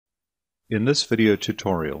In this video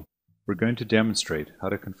tutorial, we're going to demonstrate how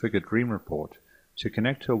to configure Dream Report to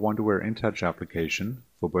connect to a Wonderware InTouch application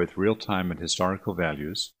for both real-time and historical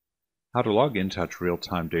values, how to log InTouch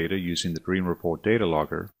real-time data using the Dream Report data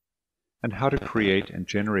logger, and how to create and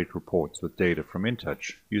generate reports with data from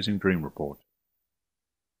InTouch using Dream Report.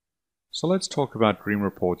 So let's talk about Dream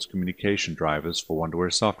Report's communication drivers for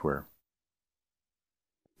Wonderware software.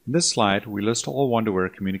 In this slide, we list all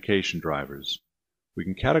Wonderware communication drivers. We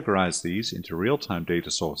can categorize these into real-time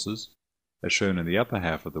data sources, as shown in the upper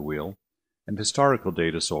half of the wheel, and historical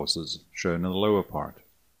data sources, shown in the lower part.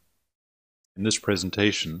 In this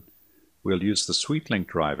presentation, we'll use the SweetLink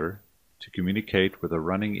driver to communicate with a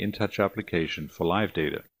running InTouch application for live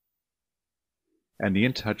data, and the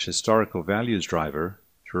InTouch historical values driver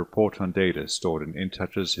to report on data stored in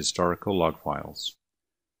InTouch's historical log files.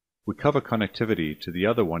 We cover connectivity to the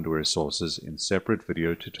other Wonderware sources in separate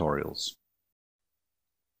video tutorials.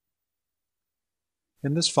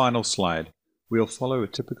 In this final slide, we'll follow a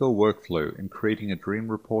typical workflow in creating a Dream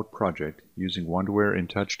Report project using Wonderware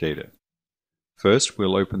InTouch data. First,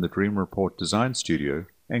 we'll open the Dream Report Design Studio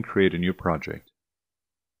and create a new project.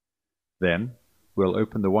 Then, we'll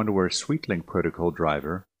open the Wonderware SweetLink protocol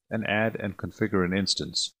driver and add and configure an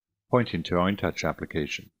instance pointing to our InTouch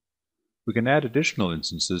application. We can add additional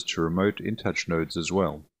instances to remote InTouch nodes as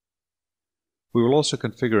well. We will also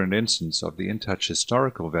configure an instance of the InTouch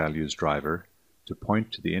historical values driver to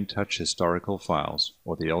point to the InTouch historical files,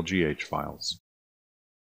 or the LGH files.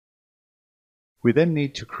 We then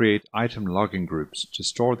need to create item logging groups to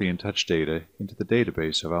store the InTouch data into the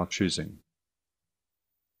database of our choosing.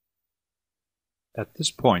 At this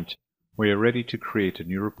point, we are ready to create a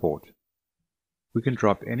new report. We can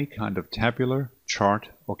drop any kind of tabular, chart,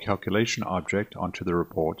 or calculation object onto the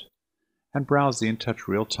report and browse the InTouch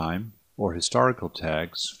real-time or historical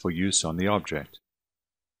tags for use on the object.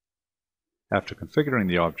 After configuring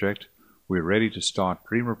the object, we are ready to start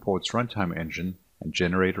Dream Report's runtime engine and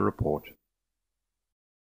generate a report.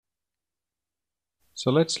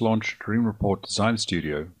 So let's launch Dream Report Design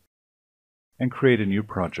Studio and create a new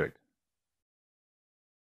project.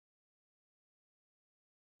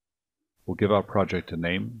 We'll give our project a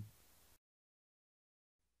name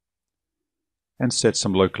and set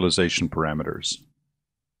some localization parameters.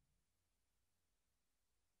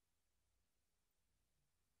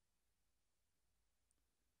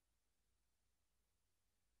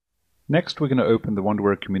 Next, we're going to open the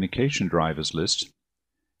Wonderware communication drivers list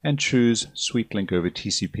and choose SweetLink over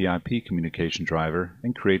TCP/IP communication driver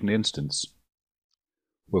and create an instance.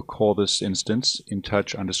 We'll call this instance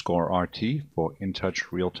InTouch_RT for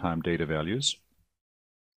InTouch real-time data values.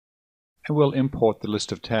 And we'll import the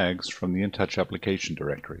list of tags from the InTouch application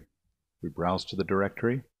directory. We browse to the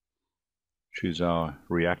directory, choose our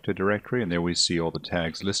reactor directory, and there we see all the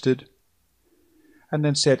tags listed. And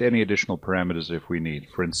then set any additional parameters if we need,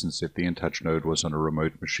 for instance, if the InTouch node was on a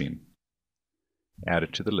remote machine. Add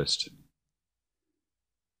it to the list.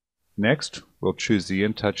 Next, we'll choose the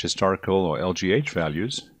InTouch historical or LGH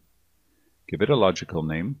values, give it a logical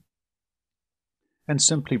name, and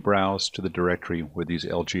simply browse to the directory where these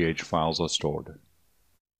LGH files are stored.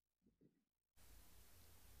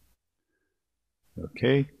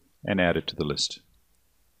 OK, and add it to the list.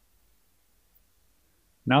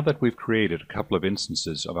 Now that we've created a couple of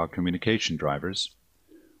instances of our communication drivers,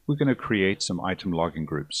 we're going to create some item logging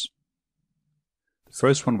groups. The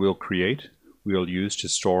first one we'll use to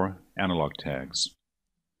store analog tags.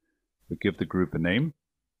 We'll give the group a name,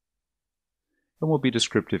 and we'll be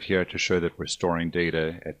descriptive here to show that we're storing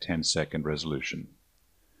data at 10-second resolution.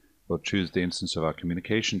 We'll choose the instance of our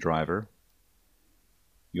communication driver.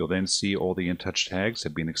 You'll then see all the InTouch tags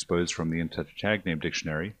have been exposed from the InTouch tag name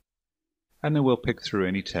dictionary, and then we'll pick through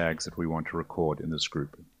any tags that we want to record in this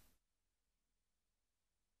group.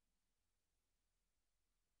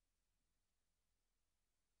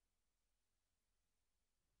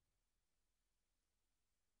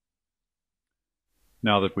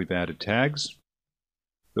 Now that we've added tags,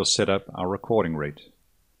 we'll set up our recording rate.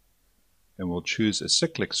 And we'll choose a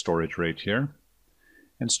cyclic storage rate here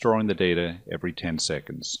and storing the data every 10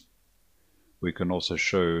 seconds. We can also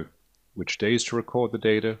show which days to record the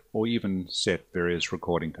data, or even set various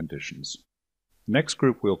recording conditions. The next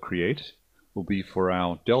group we'll create will be for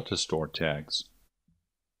our delta store tags.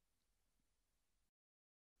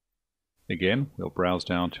 Again, we'll browse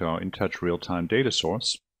down to our InTouch real-time data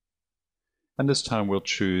source, and this time we'll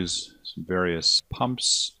choose some various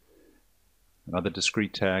pumps and other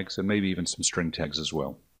discrete tags, and maybe even some string tags as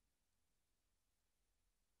well.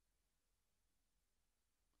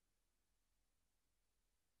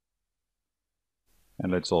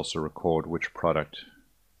 And let's also record which product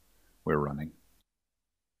we're running.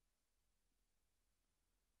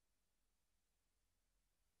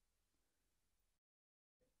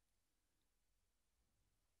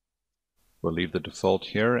 We'll leave the default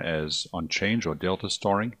here as on change or delta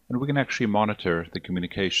storing, and we can actually monitor the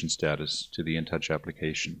communication status to the InTouch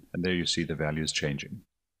application, and there you see the values changing.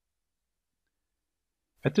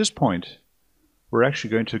 At this point, we're actually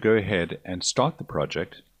going to go ahead and start the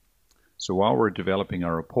project. So while we're developing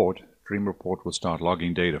our report, Dream Report will start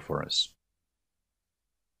logging data for us.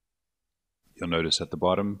 You'll notice at the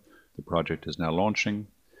bottom, the project is now launching,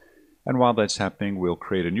 and while that's happening, we'll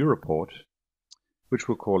create a new report, which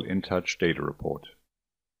we'll call InTouch Data Report.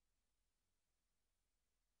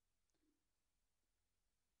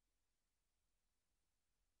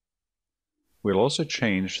 We'll also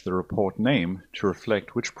change the report name to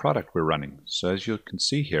reflect which product we're running. So as you can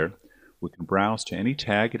see here, we can browse to any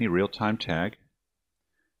tag, any real-time tag.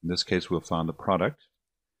 In this case, we'll find the product,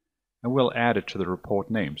 and we'll add it to the report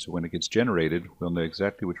name. So when it gets generated, we'll know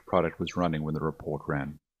exactly which product was running when the report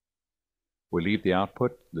ran. We'll leave the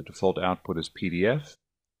output, the default output is PDF,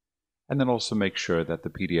 and then also make sure that the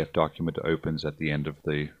PDF document opens at the end of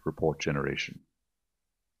the report generation.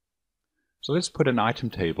 So let's put an item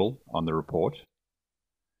table on the report.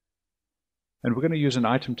 And we're going to use an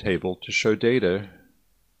item table to show data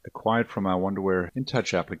acquired from our Wonderware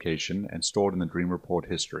InTouch application and stored in the Dream Report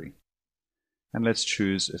history. And let's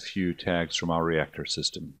choose a few tags from our reactor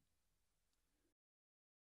system.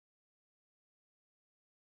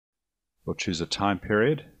 We'll choose a time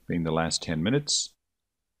period, being the last 10 minutes.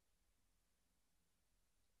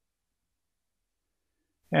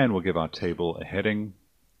 And we'll give our table a heading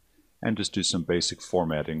and just do some basic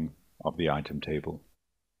formatting of the item table.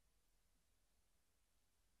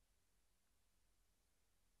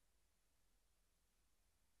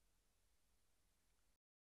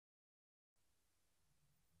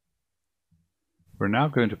 We're now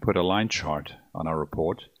going to put a line chart on our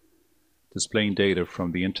report displaying data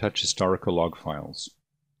from the InTouch historical log files.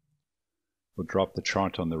 We'll drop the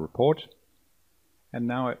chart on the report, and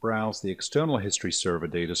now browse the external history server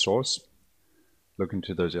data source. Look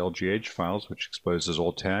into those LGH files, which exposes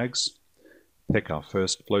all tags. Pick our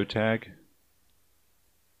first flow tag.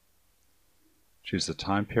 Choose the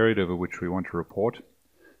time period over which we want to report.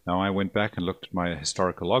 Now I went back and looked at my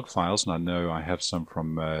historical log files, and I know I have some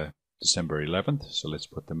from December 11th, so let's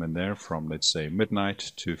put them in there from, let's say,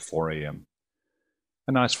 midnight to 4 a.m.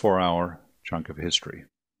 A nice 4-hour chunk of history.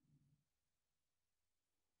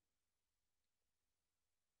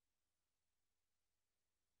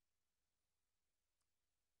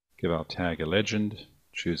 Give our tag a legend,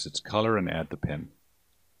 choose its color, and add the pen.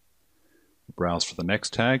 Browse for the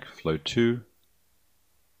next tag, flow 2.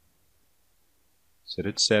 Set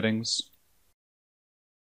its settings.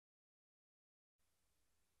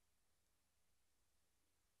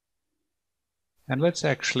 And let's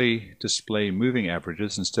actually display moving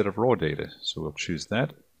averages instead of raw data. So we'll choose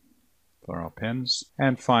that for our pens.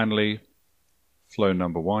 And finally, flow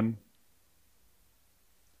number 1.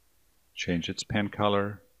 Change its pen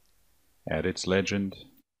color, add its legend.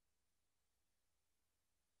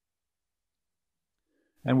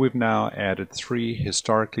 And we've now added 3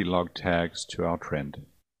 historically logged tags to our trend.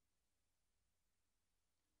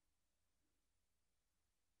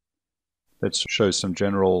 Let's show some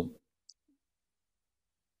general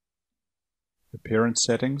appearance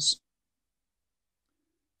settings.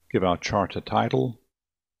 Give our chart a title.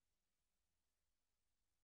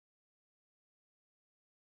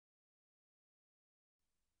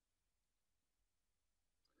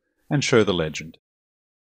 And show the legend.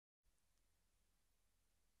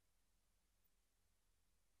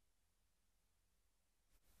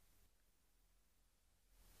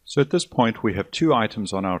 So at this point we have 2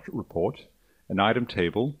 items on our report, an item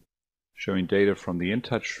table showing data from the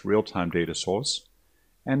InTouch real-time data source,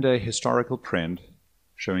 and a historical trend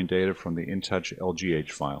showing data from the InTouch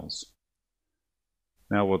LGH files.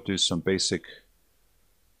 Now we'll do some basic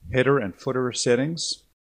header and footer settings.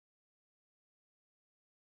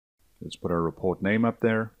 Let's put our report name up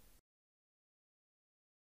there.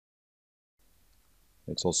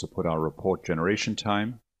 Let's also put our report generation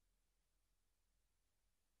time.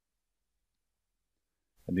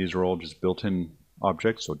 And these are all just built-in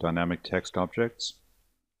objects or dynamic text objects.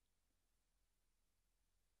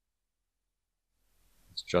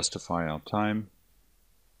 Let's justify our time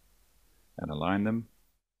and align them.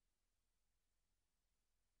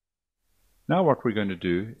 Now what we're going to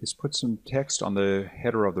do is put some text on the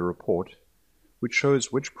header of the report which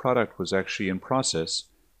shows which product was actually in process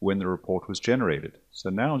when the report was generated. So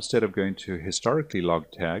now instead of going to historically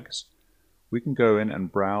logged tags, we can go in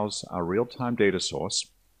and browse our real-time data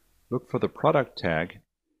source, look for the product tag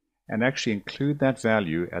and actually include that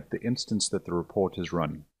value at the instance that the report is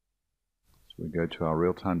run. So we go to our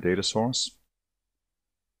real-time data source,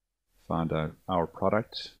 find our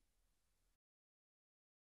product,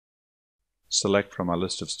 select from our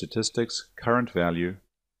list of statistics current value,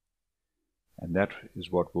 and that is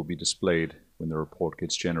what will be displayed when the report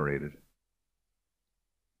gets generated.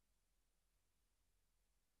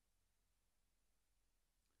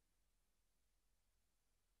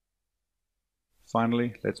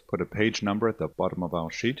 Finally, let's put a page number at the bottom of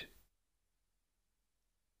our sheet.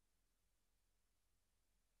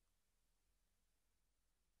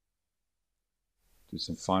 Do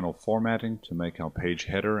some final formatting to make our page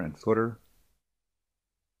header and footer.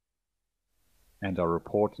 And our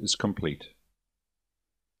report is complete.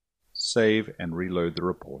 Save and reload the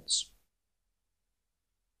reports.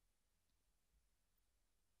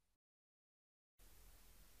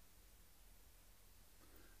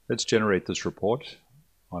 Let's generate this report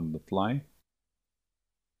on the fly.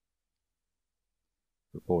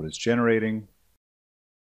 Report is generating.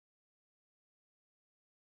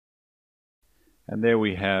 And there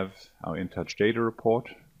we have our InTouch data report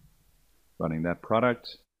running that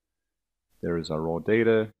product. There is our raw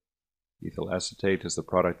data. Ethyl acetate is the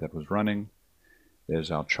product that was running.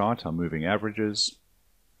 There's our chart, our moving averages,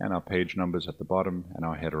 and our page numbers at the bottom and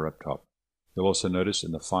our header up top. You'll also notice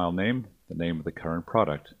in the file name, the name of the current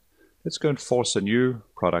product. Let's go and force a new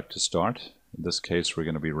product to start. In this case, we're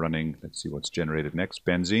going to be running, let's see what's generated next,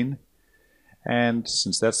 benzene. And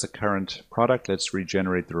since that's the current product, let's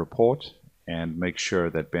regenerate the report and make sure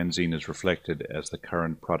that benzene is reflected as the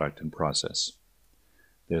current product in process.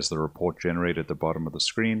 There's the report generated at the bottom of the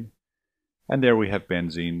screen. And there we have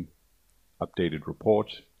benzene, updated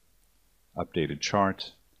report, updated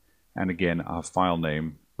chart, and again, our file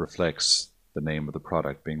name reflects the name of the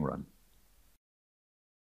product being run.